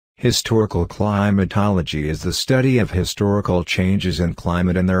Historical climatology is the study of historical changes in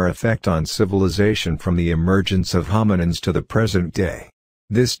climate and their effect on civilization from the emergence of hominins to the present day.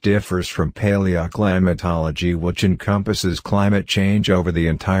 This differs from paleoclimatology, which encompasses climate change over the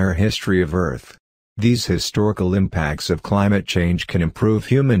entire history of Earth. These historical impacts of climate change can improve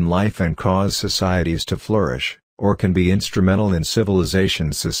human life and cause societies to flourish, or can be instrumental in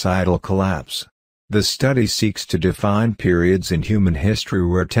civilization's societal collapse. The study seeks to define periods in human history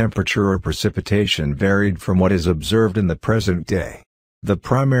where temperature or precipitation varied from what is observed in the present day. The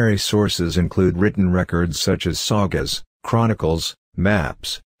primary sources include written records such as sagas, chronicles,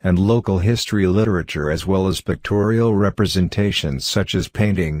 maps, and local history literature, as well as pictorial representations such as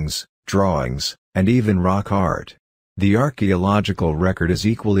paintings, drawings, and even rock art. The archaeological record is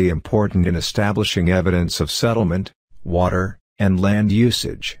equally important in establishing evidence of settlement, water, and land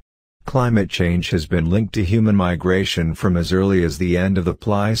usage. Climate change has been linked to human migration from as early as the end of the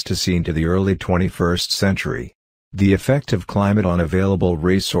Pleistocene to the early 21st century. The effect of climate on available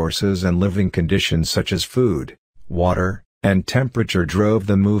resources and living conditions such as food, water, and temperature drove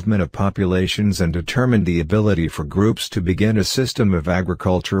the movement of populations and determined the ability for groups to begin a system of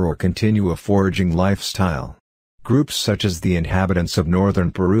agriculture or continue a foraging lifestyle. Groups such as the inhabitants of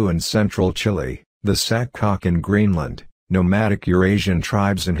northern Peru and central Chile, the Sakok in Greenland, nomadic Eurasian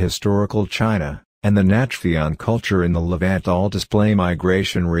tribes in historical China, and the Nachfian culture in the Levant all display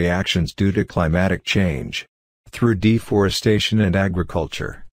migration reactions due to climatic change. Through deforestation and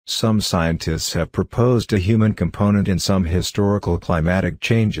agriculture, some scientists have proposed a human component in some historical climatic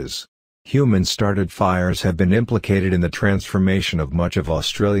changes. Human-started fires have been implicated in the transformation of much of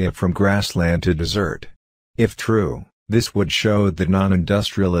Australia from grassland to desert. If true, this would show that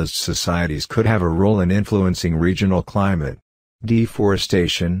non-industrialist societies could have a role in influencing regional climate.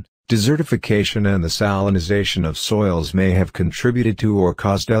 Deforestation, desertification, and the salinization of soils may have contributed to or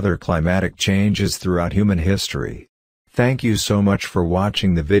caused other climatic changes throughout human history. Thank you so much for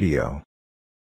watching the video.